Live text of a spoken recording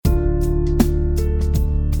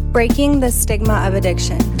Breaking the stigma of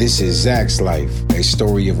addiction. This is Zach's life, a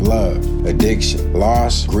story of love, addiction,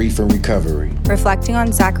 loss, grief, and recovery. Reflecting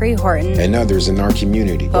on Zachary Horton and others in our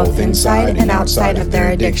community, both inside and outside of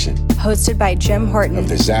their addiction. Hosted by Jim Horton of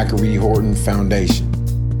the Zachary Horton Foundation.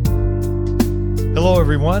 Hello,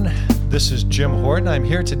 everyone. This is Jim Horton. I'm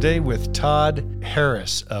here today with Todd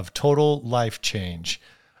Harris of Total Life Change.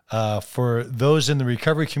 For those in the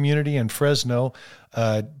recovery community in Fresno,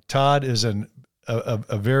 Todd is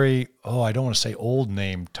a very, I don't want to say old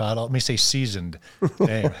name, Todd. Let me say seasoned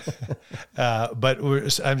name.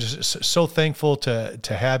 But I'm just so thankful to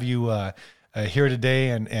have you here today,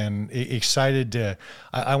 and excited to.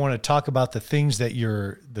 I want to talk about the things that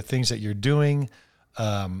you're doing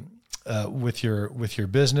with your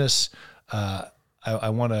business. I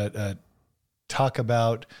want to talk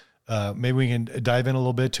about. Maybe we can dive in a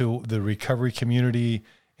little bit to the recovery community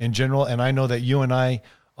in general. And I know that you and I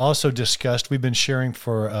also discussed, we've been sharing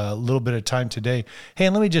for a little bit of time today. Hey,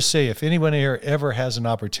 and let me just say, if anyone here ever has an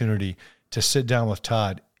opportunity to sit down with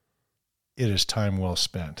Todd, it is time well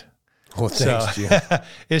spent. Well, thanks, Jim.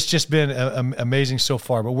 It's just been amazing so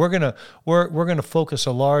far. But we're gonna focus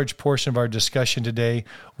a large portion of our discussion today.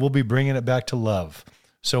 We'll be bringing it back to love.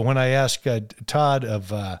 So when I ask Todd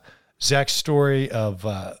of Zach's story of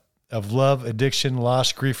love, addiction,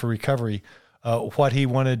 loss, grief, or recovery, what he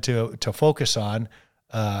wanted to focus on.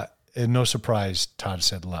 And no surprise, Todd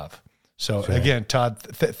said love. So again, Todd,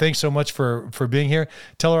 thanks so much for being here.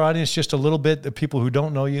 Tell our audience just a little bit, the people who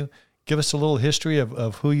don't know you, give us a little history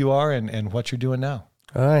of who you are and what you're doing now.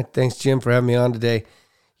 All right. Thanks, Jim, for having me on today.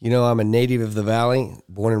 You know, I'm a native of the Valley,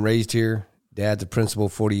 born and raised here. Dad's a principal,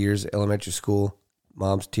 40 years, elementary school.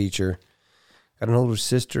 Mom's teacher. Got an older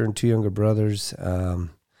sister and two younger brothers.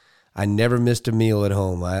 I never missed a meal at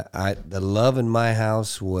home. The love in my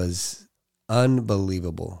house was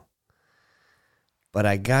unbelievable. But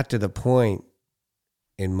I got to the point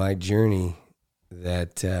in my journey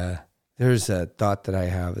that there's a thought that I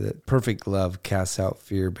have that perfect love casts out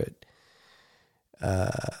fear, but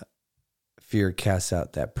fear casts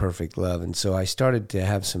out that perfect love. And so I started to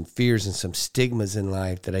have some fears and some stigmas in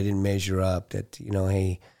life that I didn't measure up, that,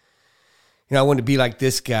 hey, I want to be like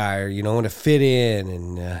this guy, or, I want to fit in.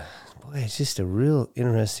 And boy, it's just a real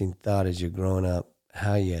interesting thought as you're growing up,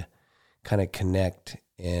 how you kind of connect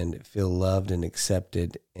and feel loved and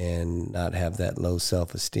accepted and not have that low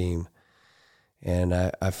self-esteem. And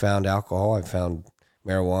I found alcohol. I found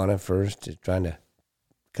marijuana first, just trying to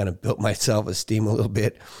kind of build my self-esteem a little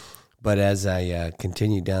bit. But as I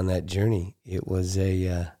continued down that journey, it was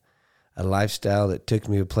a lifestyle that took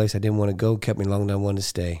me to a place I didn't want to go, kept me longer than I wanted to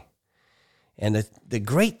stay. And the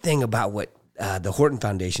great thing about what the Horton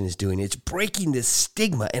Foundation is doing, it's breaking this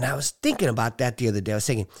stigma. And I was thinking about that the other day. I was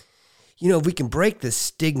thinking, if we can break the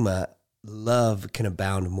stigma, love can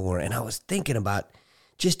abound more. And I was thinking about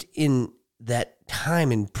just in that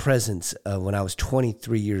time and presence of when I was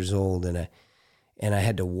 23 years old, and I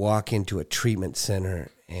had to walk into a treatment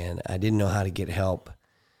center, and I didn't know how to get help.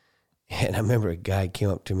 And I remember a guy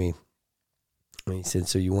came up to me, and he said,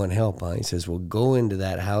 "So you want help, huh?" He says, "Well, go into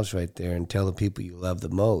that house right there and tell the people you love the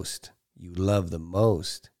most,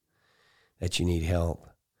 that you need help."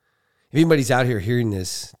 If anybody's out here hearing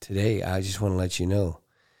this today, I just want to let you know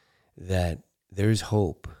that there's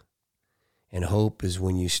hope. And hope is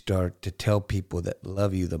when you start to tell people that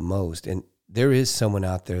love you the most. And there is someone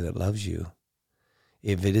out there that loves you.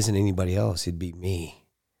 If it isn't anybody else, it'd be me.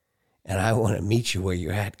 And I want to meet you where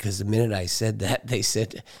you're at, because the minute I said that, they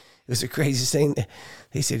said, it was the craziest thing.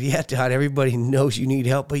 They said, "Yeah, Todd, everybody knows you need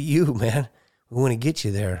help but you, man. We want to get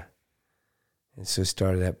you there." And so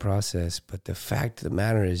started that process. But the fact of the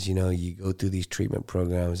matter is, you go through these treatment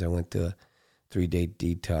programs. I went to a 3-day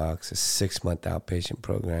detox, a 6-month outpatient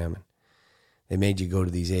program. And they made you go to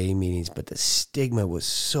these AA meetings. But the stigma was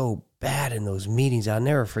so bad in those meetings. I'll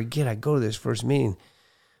never forget, I go to this first meeting.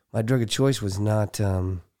 My drug of choice was not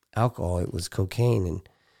alcohol. It was cocaine.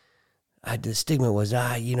 And the stigma was,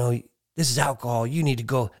 this is alcohol. You need to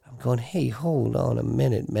go. I'm going, hey, hold on a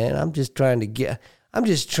minute, man. I'm just trying to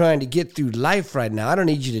get through life right now. I don't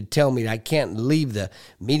need you to tell me I can't leave the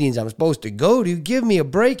meetings I'm supposed to go to. Give me a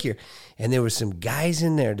break here. And there were some guys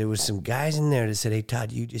in there. That said, "Hey,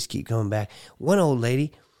 Todd, you just keep coming back." One old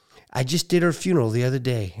lady, I just did her funeral the other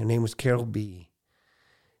day. Her name was Carol B.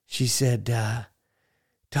 She said,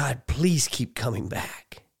 "Todd, please keep coming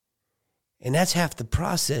back." And that's half the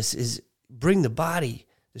process, is bring the body,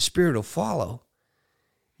 the spirit will follow.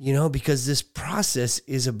 Because this process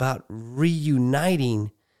is about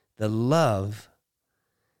reuniting the love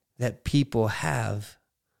that people have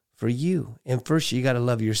for you. And first, you got to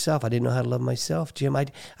love yourself. I didn't know how to love myself, Jim. I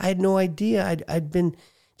had no idea. I'd been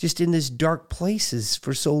just in this dark places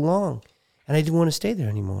for so long. And I didn't want to stay there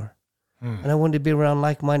anymore. And I wanted to be around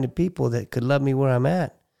like-minded people that could love me where I'm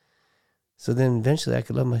at. So then eventually I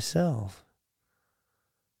could love myself.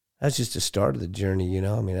 That's just the start of the journey, you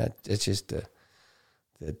know. I mean, that's just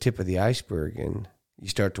the tip of the iceberg. And you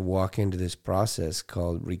start to walk into this process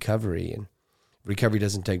called recovery. And recovery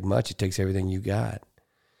doesn't take much. It takes everything you got.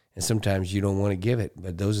 And sometimes you don't want to give it,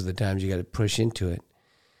 but those are the times you got to push into it.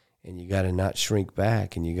 And you got to not shrink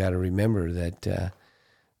back. And you got to remember that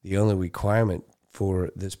the only requirement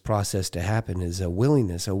for this process to happen is a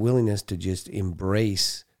willingness to just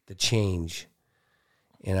embrace the change.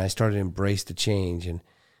 And I started to embrace the change, and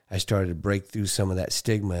I started to break through some of that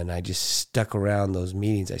stigma, and I just stuck around those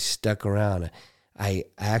meetings. I stuck around. I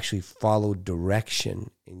actually followed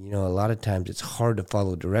direction. And, you know, a lot of times it's hard to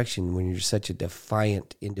follow direction when you're such a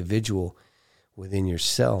defiant individual within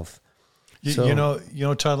yourself. You know,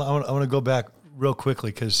 Todd, I want to go back real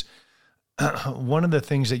quickly because one of the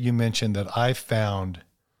things that you mentioned that I found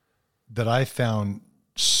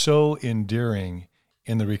so endearing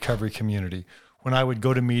in the recovery community, when I would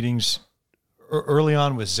go to meetings early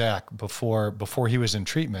on with Zach before he was in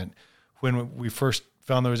treatment, when we first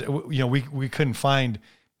found there was, you know, we couldn't find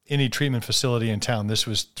any treatment facility in town. This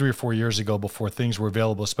was 3 or 4 years ago before things were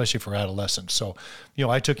available, especially for adolescents. So, you know,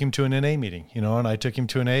 I took him to an NA meeting, you know, and I took him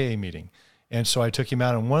to an AA meeting. And so I took him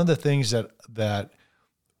out. And one of the things that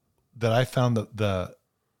I found the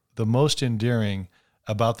most endearing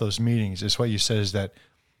about those meetings is what you said, is that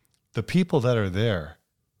the people that are there,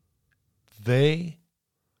 they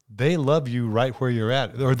love you right where you're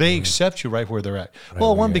at, or they accept you right where they're at. Right,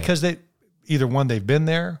 well, one, because they've been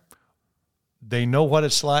there, they know what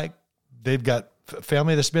it's like, they've got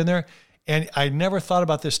family that's been there. And I never thought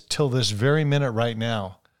about this till this very minute right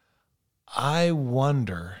now. I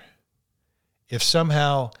wonder if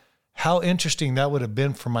somehow, how interesting that would have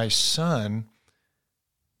been for my son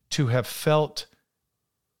to have felt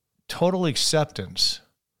total acceptance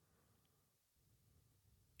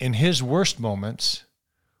in his worst moments,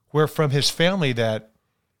 where from his family that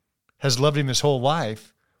has loved him his whole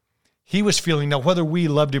life, he was feeling, now whether we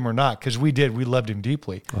loved him or not, because we loved him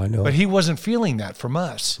deeply. I know. But he wasn't feeling that from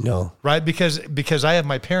us. No. Right? Because I have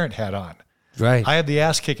my parent hat on. Right. I have the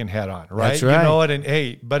ass-kicking hat on, right? That's right. You know it, and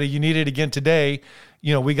hey, buddy, you need it again today.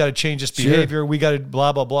 You know, we got to change this behavior. Sure. We got to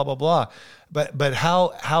blah, blah, blah, blah, blah. But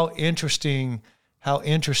how interesting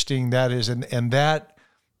that is. And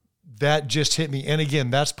that just hit me. And again,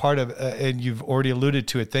 that's part of, and you've already alluded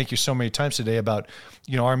to it. Thank you so many times today about,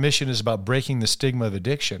 you know, our mission is about breaking the stigma of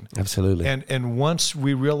addiction. Absolutely. And once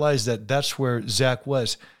we realized that that's where Zach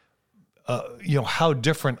was, you know, how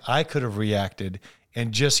different I could have reacted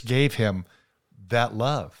and just gave him that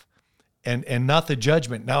love and not the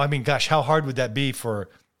judgment. Now, I mean, gosh, how hard would that be for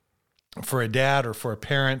a dad or for a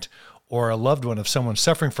parent or a loved one of someone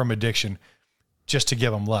suffering from addiction, just to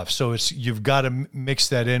give them love? So you've got to mix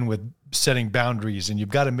that in with setting boundaries, and you've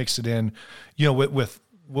got to mix it in, you know,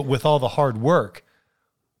 with all the hard work,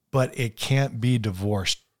 but it can't be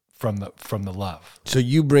divorced from the love. So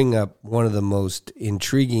you bring up one of the most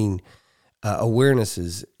intriguing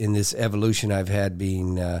awarenesses in this evolution I've had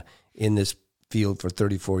being in this field for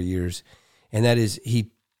 34 years. And that is,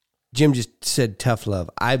 Jim just said tough love.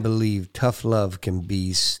 I believe tough love can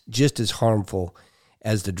be just as harmful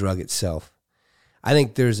as the drug itself. I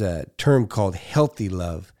think there's a term called healthy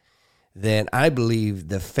love that I believe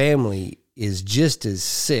the family is just as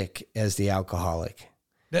sick as the alcoholic.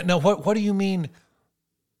 Now, what do you mean?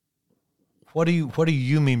 What do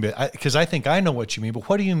you mean by? Because I think I know what you mean, but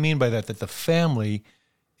what do you mean by that? That the family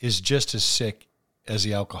is just as sick as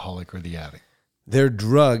the alcoholic or the addict? Their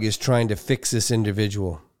drug is trying to fix this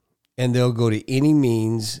individual, and they'll go to any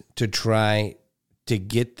means to try to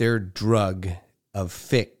get their drug of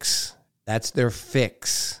fix. That's their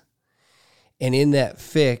fix. And in that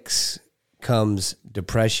fix comes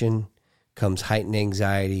depression, comes heightened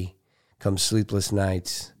anxiety, comes sleepless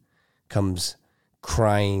nights, comes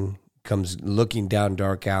crying, comes looking down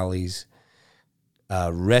dark alleys,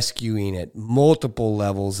 rescuing at multiple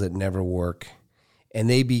levels that never work. And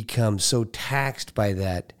they become so taxed by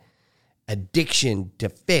that addiction to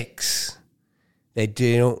fix that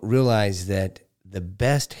they don't realize that the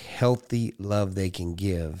best healthy love they can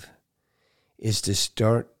give is to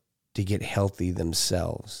start to get healthy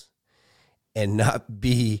themselves and not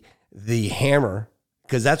be the hammer,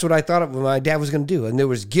 because that's what I thought my dad was going to do. And there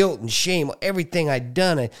was guilt and shame, everything I'd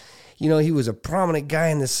done. He was a prominent guy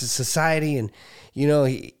in this society, and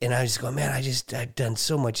and I was going, man, I've done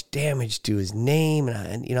so much damage to his name,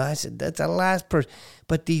 and I said, that's the last person.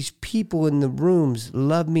 But these people in the rooms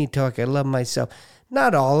love me, talk. I love myself.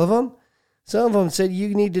 Not all of them. Some of them said,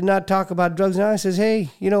 you need to not talk about drugs. And I says, hey,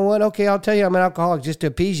 you know what? Okay, I'll tell you I'm an alcoholic just to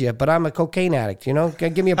appease you, but I'm a cocaine addict,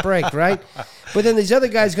 Give me a break, right? But then these other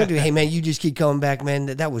guys go to, hey, man, you just keep coming back, man.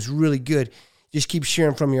 That was really good. Just keep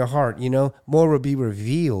sharing from your heart, More will be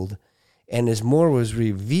revealed. And as more was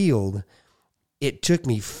revealed, it took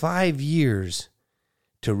me 5 years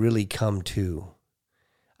to really come to.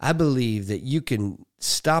 I believe that you can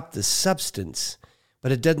stop the substance,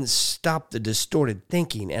 but it doesn't stop the distorted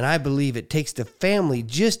thinking. And I believe it takes the family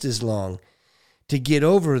just as long to get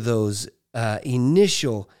over those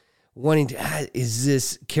initial wanting to, is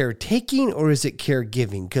this caretaking or is it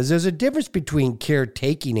caregiving? Because there's a difference between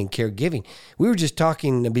caretaking and caregiving. We were just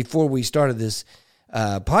talking before we started this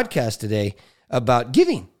podcast today about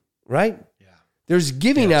giving, right? There's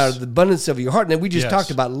giving out of the abundance of your heart. And then we just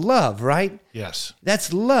talked about love, right? Yes.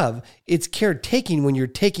 That's love. It's caretaking when you're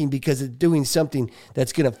taking because it's doing something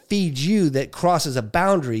that's going to feed you that crosses a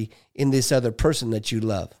boundary in this other person that you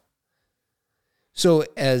love. So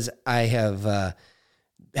as I have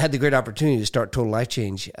had the great opportunity to start Total Life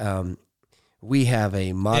Change, we have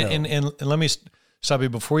a motto. And let me stop you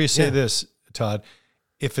before you say this, Todd.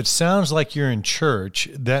 If it sounds like you're in church,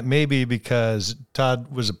 that may be because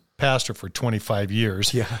Todd was a pastor for 25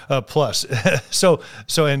 years plus. So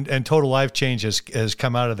Total Life Change has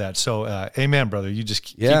come out of that. So amen, brother. You just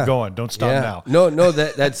keep going. Don't stop now. No,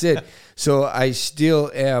 that's it. So I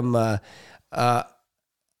still am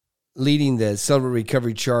leading the Celebrate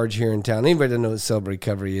Recovery Charge here in town. Anybody that knows what Celebrate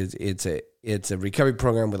Recovery is, it's a recovery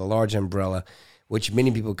program with a large umbrella, which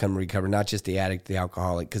many people come to recover, not just the addict, the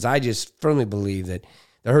alcoholic. Because I just firmly believe that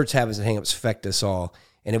the hurts, habits, and hang-ups affect us all.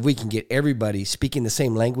 And if we can get everybody speaking the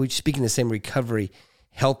same language, speaking the same recovery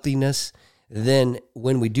healthiness, then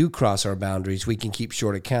when we do cross our boundaries, we can keep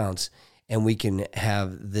short accounts and we can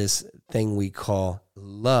have this thing we call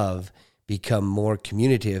love become more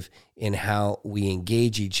communicative in how we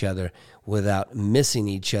engage each other without missing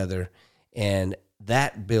each other. And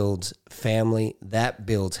that builds family, that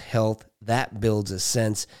builds health, that builds a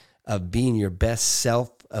sense of being your best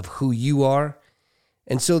self, of who you are.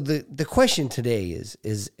 And so the question today is,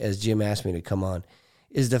 as Jim asked me to come on,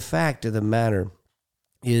 is the fact of the matter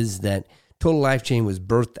is that Total Life Change was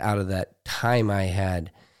birthed out of that time I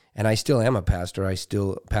had, and I still am a pastor. I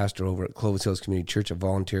still pastor over at Clovis Hills Community Church, a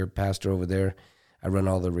volunteer pastor over there. I run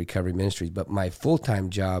all the recovery ministries, but my full-time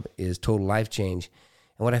job is Total Life Change.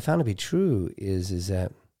 And what I found to be true is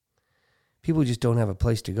that people just don't have a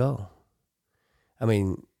place to go. I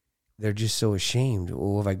mean, they're just so ashamed.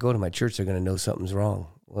 Well, if I go to my church, they're going to know something's wrong.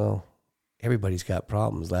 Well, everybody's got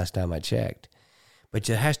problems last time I checked. But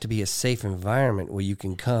there has to be a safe environment where you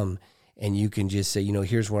can come and you can just say,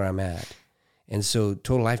 here's where I'm at. And so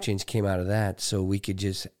Total Life Change came out of that, so we could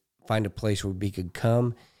just find a place where we could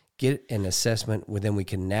come, get an assessment, where then we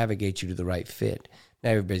can navigate you to the right fit.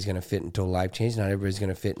 Not everybody's going to fit in Total Life Change. Not everybody's going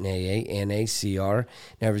to fit in AA, NA, CR.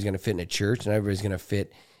 Not everybody's going to fit in a church. Not everybody's going to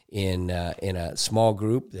fit in a small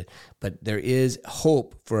group. But there is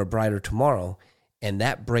hope for a brighter tomorrow, and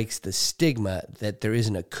that breaks the stigma that there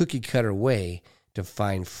isn't a cookie-cutter way to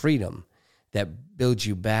find freedom that builds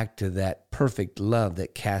you back to that perfect love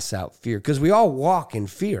that casts out fear. Because we all walk in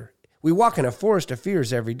fear. We walk in a forest of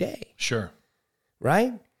fears every day. Sure.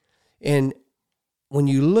 Right? And when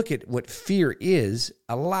you look at what fear is,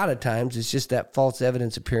 a lot of times it's just that false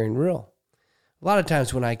evidence appearing real. A lot of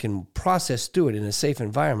times when I can process through it in a safe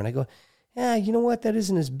environment, I go, you know what? That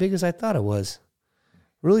isn't as big as I thought it was.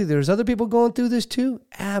 Really, there's other people going through this too?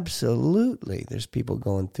 Absolutely, there's people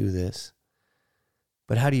going through this.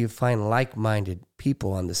 But how do you find like-minded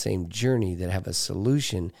people on the same journey that have a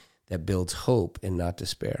solution that builds hope and not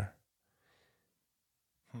despair?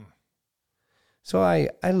 So I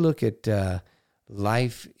look at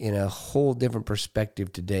life in a whole different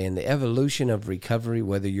perspective today, and the evolution of recovery,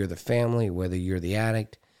 whether you're the family, whether you're the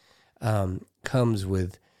addict, comes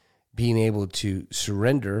with being able to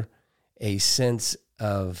surrender a sense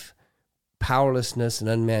of powerlessness and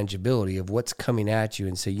unmanageability of what's coming at you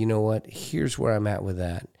and say, you know what, here's where I'm at with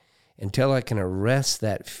that. Until I can arrest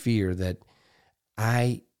that fear that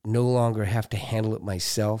I no longer have to handle it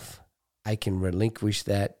myself, I can relinquish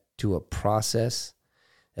that to a process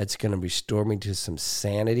that's going to restore me to some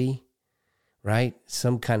sanity, right?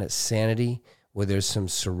 Some kind of sanity where there's some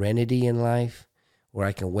serenity in life, where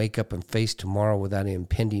I can wake up and face tomorrow without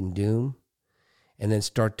impending doom, and then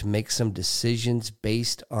start to make some decisions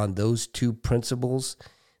based on those two principles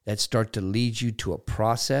that start to lead you to a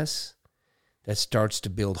process that starts to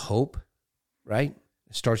build hope, right?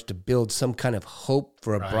 It starts to build some kind of hope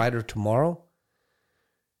for a brighter tomorrow.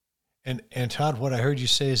 And Todd, what I heard you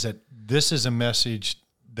say is that this is a message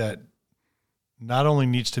that not only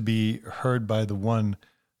needs to be heard by the one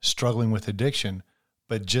struggling with addiction,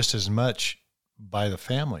 but just as much by the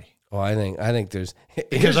family. Oh, I think there's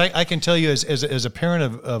Because I can tell you as a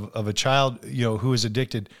parent of a child, who is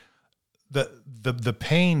addicted, the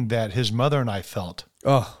pain that his mother and I felt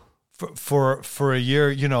for a year,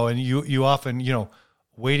 and you often,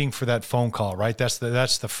 waiting for that phone call, right? That's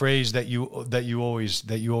the phrase that you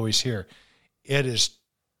always hear. It is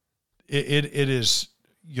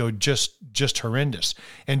just horrendous,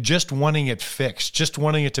 and just wanting it fixed, just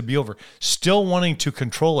wanting it to be over, still wanting to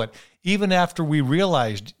control it, even after we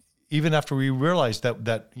realized that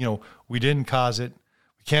we didn't cause it,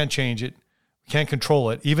 we can't change it, we can't control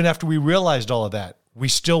it. Even after we realized all of that, we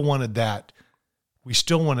still wanted that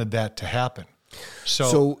to happen.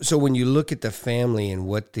 So when you look at the family and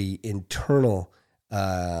what the internal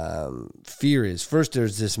fear is, first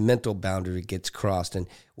there's this mental boundary that gets crossed, and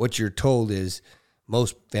what you're told is,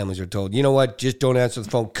 most families are told, you know what, just don't answer the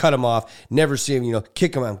phone, cut them off, never see them,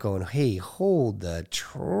 kick them out. I'm going, hey, hold the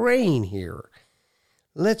train here.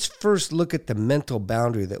 Let's first look at the mental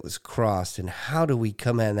boundary that was crossed, and how do we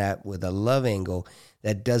come at that with a love angle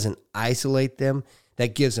that doesn't isolate them,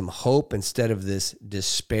 that gives them hope instead of this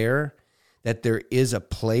despair, that there is a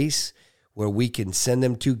place where we can send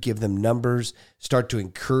them to, give them numbers, start to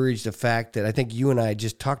encourage the fact that I think you and I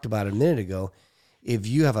just talked about a minute ago. If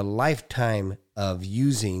you have a lifetime of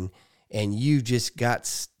using and you just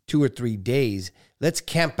got 2 or 3 days, let's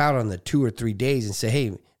camp out on the 2 or 3 days and say,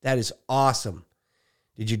 hey, that is awesome.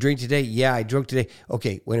 Did you drink today? Yeah, I drank today.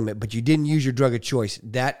 Okay, wait a minute, but you didn't use your drug of choice.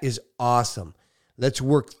 That is awesome. Let's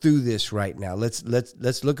work through this right now. Let's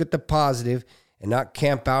look at the positive and not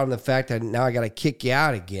camp out on the fact that now I got to kick you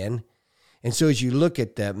out again. And so as you look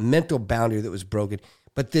at the mental boundary that was broken,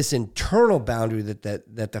 but this internal boundary that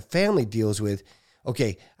the family deals with,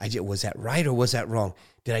 okay, was that right or was that wrong?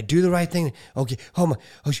 Did I do the right thing? Okay, and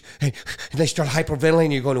they start hyperventilating,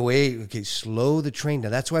 and you're going, wait, okay, slow the train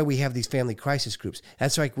down. That's why we have these family crisis groups.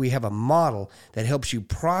 That's why we have a model that helps you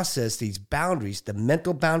process these boundaries, the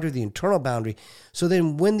mental boundary, the internal boundary. So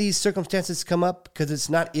then when these circumstances come up, because it's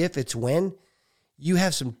not if, it's when, you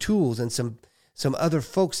have some tools and some other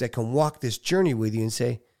folks that can walk this journey with you and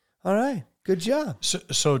say, all right, good job.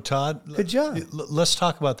 So Todd, good job. Let's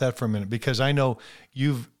talk about that for a minute, because I know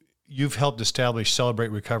you've helped establish Celebrate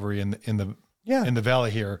Recovery in the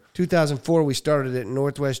Valley here. 2004, we started it in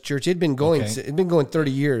Northwest Church. It'd been going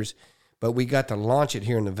 30 years, but we got to launch it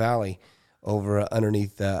here in the Valley over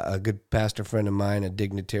underneath a good pastor friend of mine, a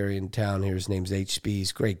dignitary in town here. His name's H.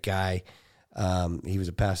 Spees, great guy. He was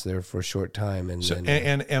a pastor there for a short time,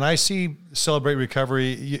 and I see Celebrate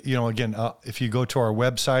Recovery. Again, if you go to our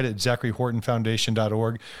website at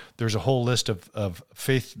ZacharyHortonFoundation.org, there's a whole list of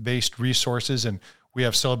faith-based resources, and we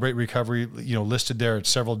have Celebrate Recovery, listed there at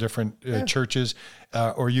several different churches,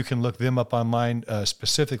 or you can look them up online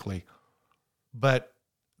specifically. But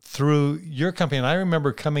through your company, and I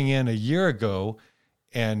remember coming in a year ago,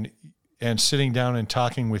 and sitting down and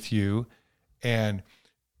talking with you, and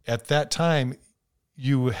at that time,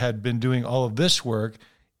 you had been doing all of this work,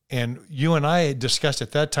 and you and I had discussed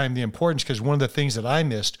at that time the importance, because one of the things that I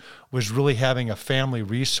missed was really having a family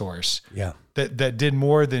resource that did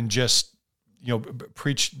more than just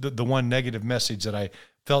preach the one negative message that I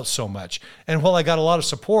felt so much. And while I got a lot of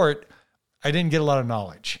support, I didn't get a lot of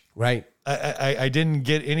knowledge. Right. I didn't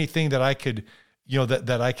get anything that I could,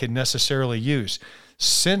 that I could necessarily use.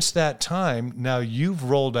 Since that time, now you've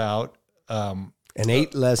rolled out an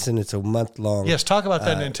 8 lesson. It's a month long. Yes, talk about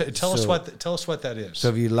that and tell us what that is. So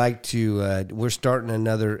if you'd like to, we're starting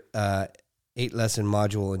another 8 lesson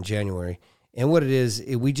module in January, and what it is,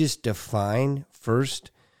 we just define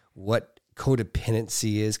first what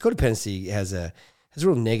codependency is. Codependency has a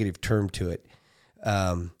real negative term to it.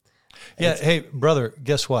 Hey, brother,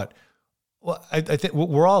 guess what? Well, I think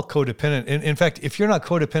we're all codependent. In fact, if you're not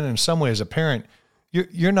codependent in some way as a parent,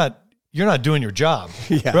 you're not doing your job.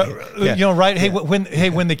 Right? Hey,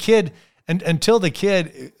 when the kid, until the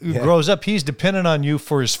kid grows up, he's dependent on you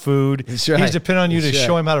for his food. Right. He's dependent on you to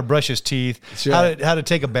show him how to brush his teeth, how to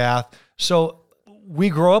take a bath. So we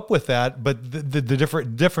grow up with that, but the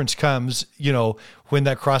difference comes, when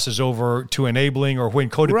that crosses over to enabling, or when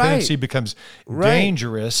codependency becomes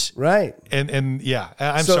dangerous. Right. And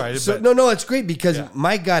I'm sorry. No, it's great, because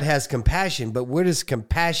my God has compassion, but where does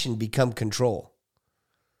compassion become control?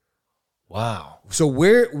 Wow. So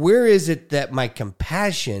where is it that my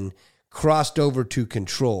compassion crossed over to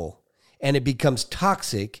control, and it becomes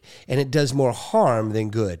toxic, and it does more harm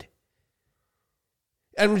than good?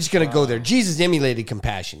 I'm just going to go there. Jesus emulated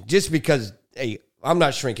compassion just because, hey, I'm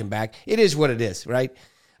not shrinking back. It is what it is, right?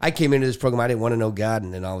 I came into this program, I didn't want to know God,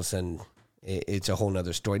 and then all of a sudden it's a whole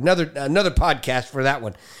nother story. Another podcast for that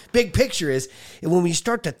one. Big picture is when we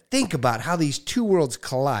start to think about how these two worlds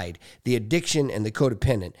collide, the addiction and the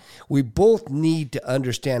codependent, we both need to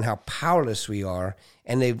understand how powerless we are,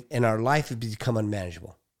 and our life has become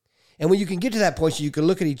unmanageable. And when you can get to that point, so you can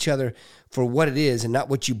look at each other for what it is and not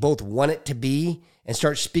what you both want it to be, and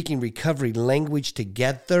start speaking recovery language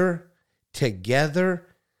together,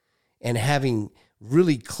 and having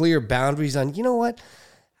really clear boundaries on, you know what?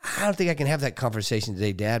 I don't think I can have that conversation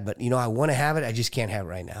today, Dad, but, I want to have it. I just can't have it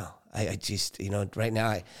right now. I just, right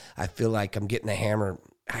now I feel like I'm getting a hammer.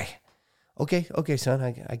 Okay, son,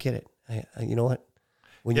 I get it. You know what?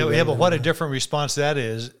 But what a different response that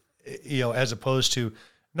is, as opposed to,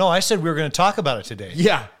 no, I said we were going to talk about it today.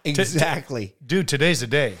 Yeah, exactly. Dude, today's the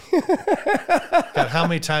day. God, how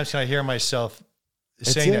many times can I hear myself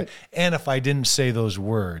saying that? And if I didn't say those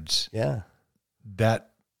words,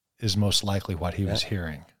 that is most likely what he was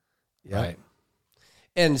hearing. Yeah. Right.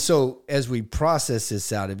 And so as we process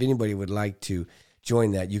this out, if anybody would like to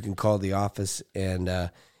join that, you can call the office, and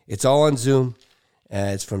it's all on Zoom.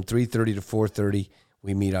 It's from 3:30 to 4:30.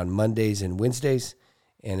 We meet on Mondays and Wednesdays,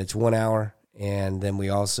 and it's 1 hour. And then we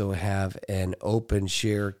also have an open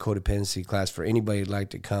share codependency class for anybody who'd like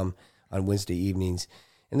to come on Wednesday evenings.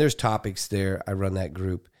 And there's topics there. I run that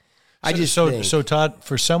group. So Todd,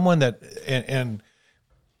 for someone that, and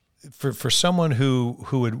for someone who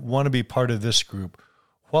would want to be part of this group,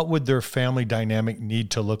 what would their family dynamic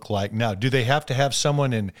need to look like now? Do they have to have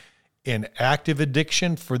someone in active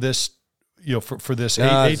addiction for this, for this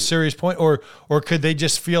eight serious point, or could they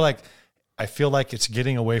just feel like, I feel like it's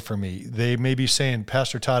getting away from me? They may be saying,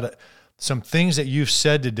 Pastor Todd, some things that you've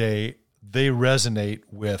said today, they resonate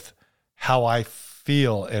with how I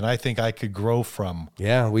feel, and I think I could grow from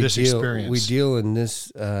this experience. We deal in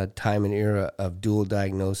this time and era of dual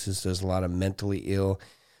diagnosis. There's a lot of mentally ill.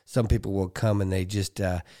 Some people will come and they just,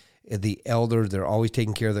 the elders, they're always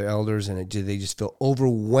taking care of their elders, and they just feel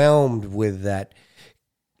overwhelmed with that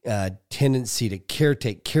tendency to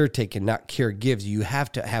caretake and not care gives. You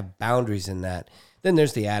have to have boundaries in that. Then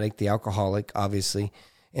there's the addict, the alcoholic, obviously.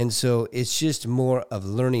 And so it's just more of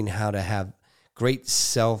learning how to have great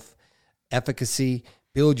self-efficacy,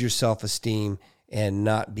 build your self-esteem, and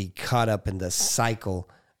not be caught up in the cycle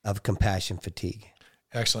of compassion fatigue.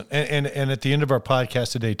 Excellent. And at the end of our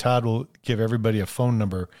podcast today, Todd will give everybody a phone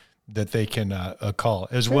number that they can call,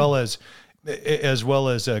 as well as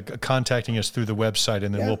contacting us through the website,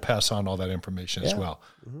 and then we'll pass on all that information as well.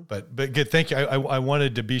 Mm-hmm. But good, thank you. I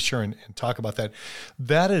wanted to be sure and talk about that.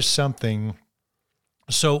 That is something.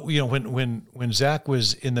 So when Zach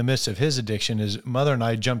was in the midst of his addiction, his mother and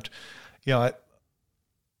I jumped. I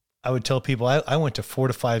would tell people I went to 4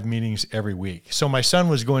 to 5 meetings every week. So my son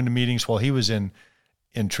was going to meetings while he was in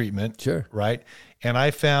treatment. Sure. Right. And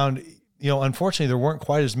I found, unfortunately, there weren't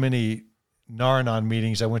quite as many Nar-Anon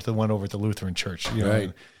meetings. I went to the one over at the Lutheran Church.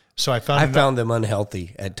 Right. So I found them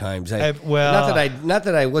unhealthy at times. Not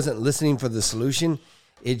that I wasn't listening for the solution.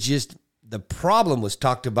 It just, the problem was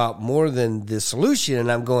talked about more than the solution.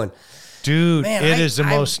 And I'm going, dude, man, it is the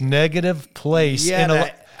most negative place.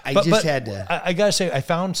 Yeah. I gotta say, I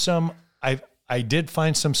found some. I did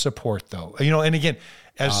find some support though. And again,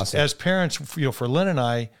 as parents, for Lynn and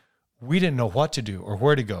I, we didn't know what to do or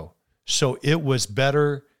where to go. So it was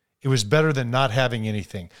better. It was better than not having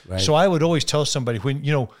anything. Right. So I would always tell somebody when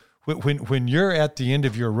you're at the end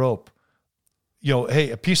of your rope,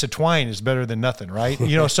 hey, a piece of twine is better than nothing, right?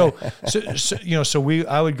 So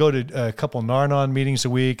I would go to a couple Nar-Anon meetings a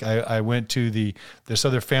week. I went to this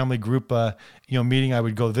other family group, meeting. I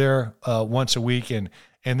would go there once a week, and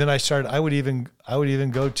then I would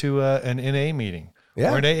even go to an NA meeting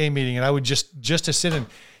or an AA meeting, and I would just to sit in.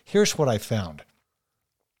 Here's what I found: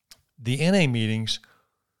 the NA meetings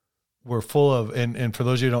were full of, and for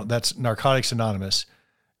those of you who don't, that's Narcotics Anonymous.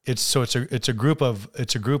 It's a group of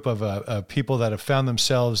people that have found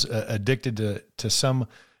themselves addicted to some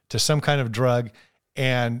kind of drug,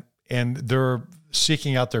 and they're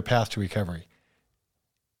seeking out their path to recovery.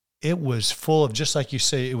 It was full of, just like you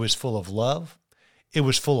say, it was full of love. It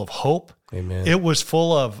was full of hope. Amen. It was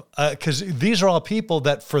full of, because these are all people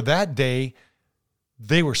that for that day,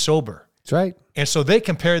 they were sober. That's right. And so they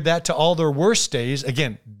compared that to all their worst days.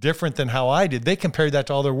 Again, different than how I did. They compared that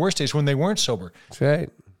to all their worst days when they weren't sober. That's right.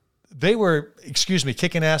 They were,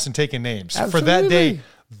 kicking ass and taking names. Absolutely. For that day,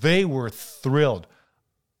 they were thrilled.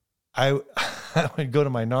 I would go to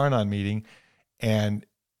my Nar-Anon meeting, and,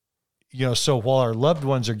 so while our loved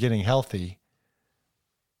ones are getting healthy,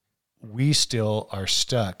 we still are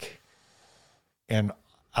stuck in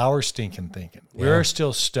our stinking thinking. Yeah. We're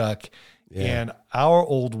still stuck and our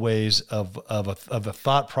old ways of the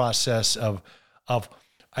thought process of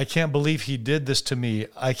I can't believe he did this to me.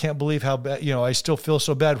 I can't believe how bad, I still feel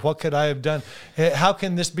so bad. What could I have done? How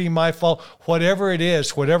can this be my fault? Whatever it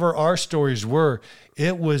is, whatever our stories were,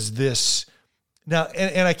 it was this. Now,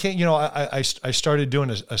 and I can't, I started doing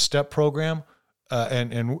a step program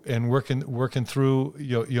and working through,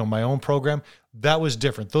 my own program. That was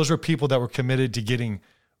different. Those were people that were committed to getting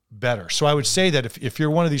better. So I would say that if you're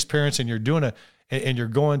one of these parents and you're doing and you're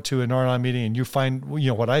going to an R&I meeting and you find,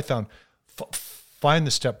 what I found, find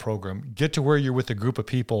the step program, get to where you're with a group of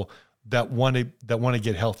people that want to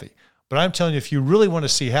get healthy. But I'm telling you, if you really want to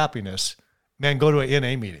see happiness, man, go to an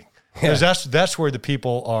NA meeting. Because that's where the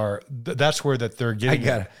people are. That's where that they're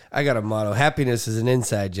getting. I got a motto: happiness is an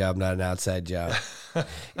inside job, not an outside job.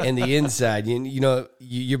 And the inside,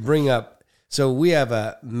 you bring up. So we have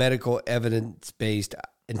a medical evidence-based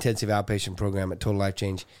intensive outpatient program at Total Life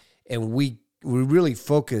Change, and we really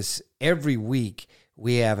focus every week.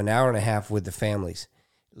 We have an hour and a half with the families.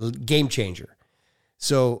 Game changer.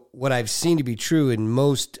 So what I've seen to be true in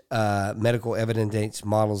most medical evidence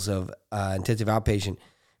models of intensive outpatient,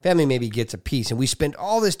 family maybe gets a piece, and we spend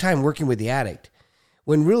all this time working with the addict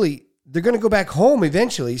when really they're going to go back home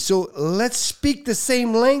eventually. So let's speak the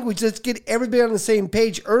same language. Let's get everybody on the same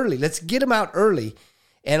page early. Let's get them out early.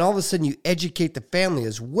 And all of a sudden you educate the family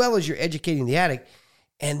as well as you're educating the addict.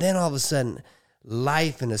 And then all of a sudden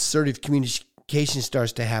life and assertive communication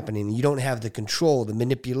starts to happen, and you don't have the control, the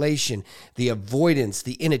manipulation, the avoidance,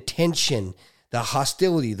 the inattention, the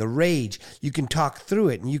hostility, the rage. You can talk through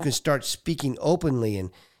it, and you can start speaking openly, and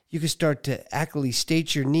you can start to accurately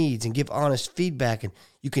state your needs and give honest feedback, and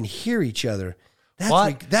you can hear each other.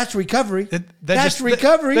 That's recovery. That's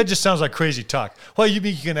recovery. That just sounds like crazy talk. Well, you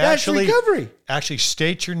mean you can actually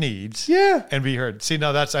state your needs, and be heard. See,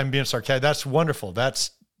 now I'm being sarcastic. That's wonderful.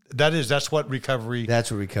 That's what recovery.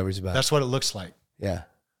 That's what recovery's about. That's what it looks like. Yeah,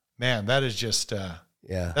 man, that is just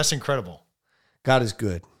that's incredible. God is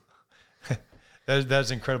good.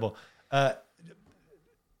 That's incredible.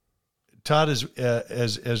 Todd,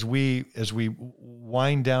 as we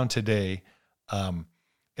wind down today,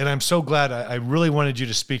 and I'm so glad. I really wanted you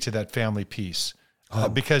to speak to that family piece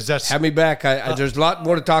because that's have me back. There's a lot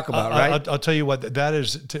more to talk about, right? I'll tell you what that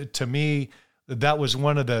is to me. That was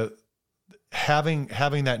one of the having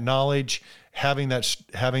that knowledge, having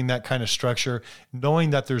that kind of structure, knowing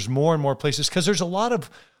that there's more and more places, because there's a lot of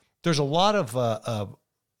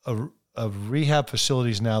rehab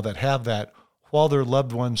facilities now that have that while their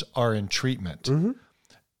loved ones are in treatment. Mm-hmm.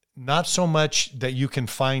 Not so much that you can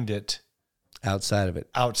find it outside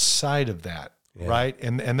of that, right?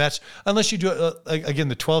 And that's unless you do again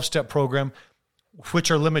the 12-step program,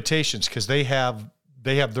 which are limitations because they have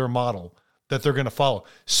their model that they're going to follow.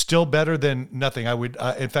 Still better than nothing. I would,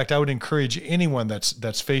 in fact, I would encourage anyone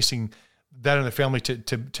that's facing that in the family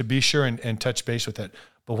to be sure and touch base with it.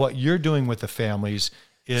 But what you're doing with the families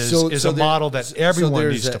is a model that everyone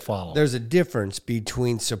needs to follow. There's a difference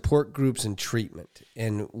between support groups and treatment.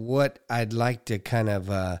 And what I'd like to kind of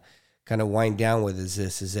wind down with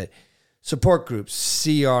is that support groups,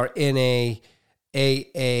 CRNA,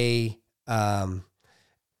 AA,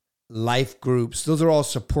 life groups, those are all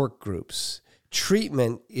support groups.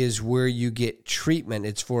 Treatment is where you get treatment.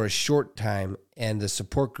 It's for a short time, and the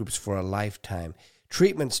support group's for a lifetime.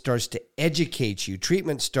 Treatment starts to educate you.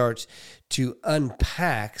 Treatment starts to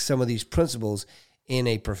unpack some of these principles in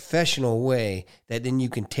a professional way that then you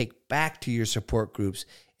can take back to your support groups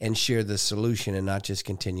and share the solution and not just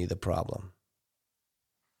continue the problem.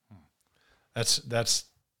 That's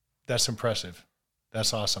impressive.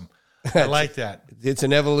 That's awesome. I like that. It's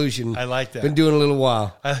an evolution. I like that. Been doing a little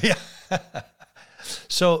while. Yeah.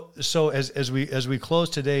 So as we close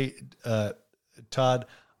today, Todd,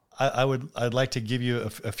 I'd like to give you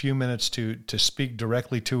a few minutes to speak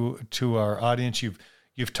directly to our audience.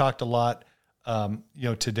 You've talked a lot,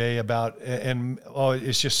 today about, and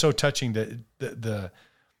it's just so touching that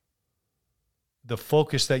the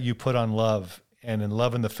focus that you put on love and in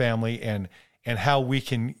loving the family and how we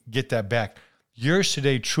can get that back. Yours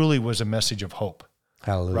today truly was a message of hope.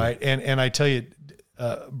 Hallelujah. Right. And I tell you,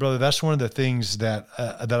 brother, that's one of the things that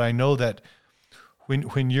I know that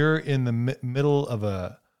when you're in the middle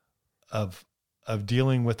of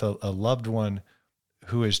dealing with a loved one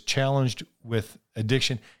who is challenged with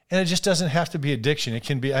addiction, and it just doesn't have to be addiction. It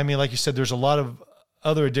can be, like you said, there's a lot of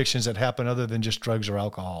other addictions that happen other than just drugs or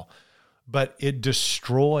alcohol, but it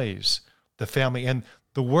destroys the family. And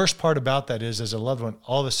the worst part about that is, as a loved one,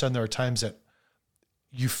 all of a sudden there are times that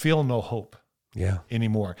you feel no hope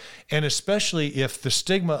anymore. And especially if the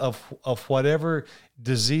stigma of whatever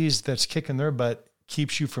disease that's kicking their butt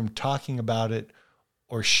keeps you from talking about it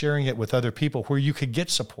or sharing it with other people where you could get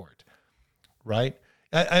support, right?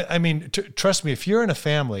 I mean, trust me, if you're in a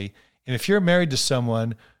family and if you're married to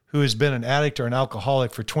someone who has been an addict or an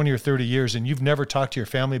alcoholic for 20 or 30 years and you've never talked to your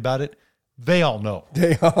family about it, they all know.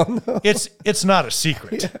 They all know. It's not a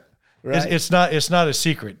secret. Yeah, right. It's not a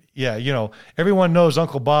secret. Yeah, everyone knows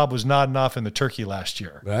Uncle Bob was nodding off in the turkey last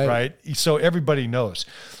year, right? So everybody knows.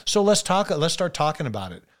 So let's start talking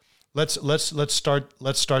about it. Let's start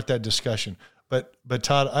that discussion. But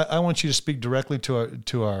Todd, I want you to speak directly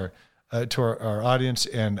to our audience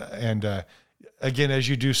and again, as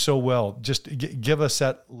you do so well, just give us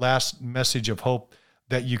that last message of hope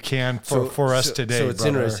that you can for us today. So it's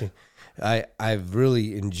brother. interesting. I've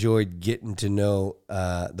really enjoyed getting to know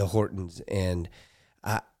the Hortons, and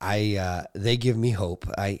they give me hope.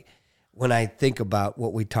 When I think about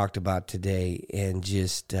what we talked about today, and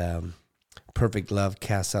just perfect love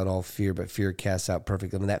casts out all fear, but fear casts out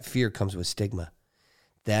perfect love. And that fear comes with stigma.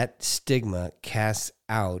 That stigma casts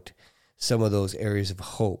out some of those areas of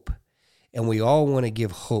hope. And we all want to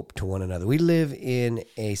give hope to one another. We live in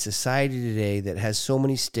a society today that has so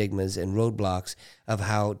many stigmas and roadblocks of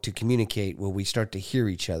how to communicate, where we start to hear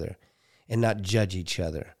each other and not judge each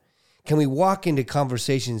other. Can we walk into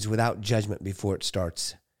conversations without judgment before it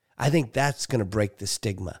starts? I think that's going to break the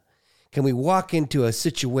stigma. Can we walk into a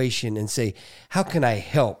situation and say, how can I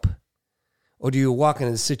help? Or do you walk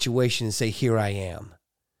into a situation and say, here I am?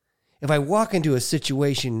 If I walk into a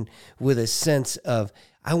situation with a sense of,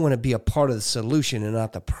 I want to be a part of the solution and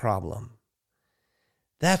not the problem,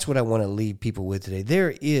 that's what I want to leave people with today.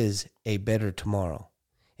 There is a better tomorrow,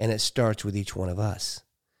 and it starts with each one of us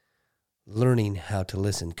learning how to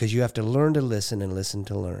listen, because you have to learn to listen and listen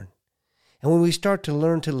to learn. And when we start to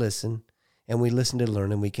learn to listen and we listen to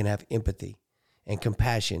learn, and we can have empathy and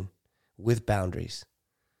compassion with boundaries,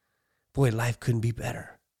 boy, life couldn't be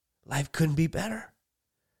better. Life couldn't be better.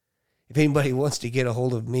 If anybody wants to get a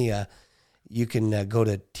hold of me, you can go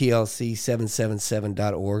to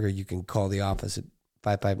tlc777.org, or you can call the office at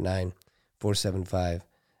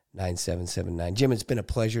 559-475-9779. Jim, it's been a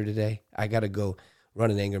pleasure today. I got to go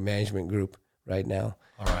run an anger management group right now.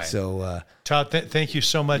 All right. So, Todd, thank you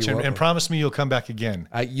so much, and promise me you'll come back again.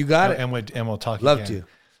 You got it. And we'll talk Love again.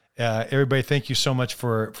 to. Everybody, thank you so much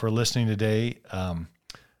for listening today.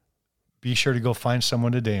 Be sure to go find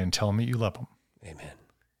someone today and tell them that you love them. Amen.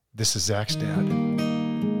 This is Zach's dad.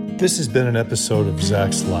 This has been an episode of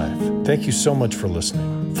Zach's Life. Thank you so much for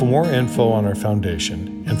listening. For more info on our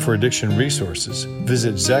foundation and for addiction resources,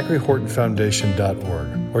 visit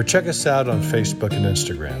ZacharyHortonFoundation.org or check us out on Facebook and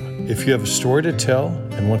Instagram. If you have a story to tell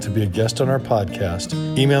and want to be a guest on our podcast,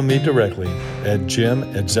 email me directly at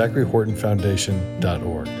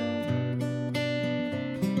jim@ZacharyHortonFoundation.org.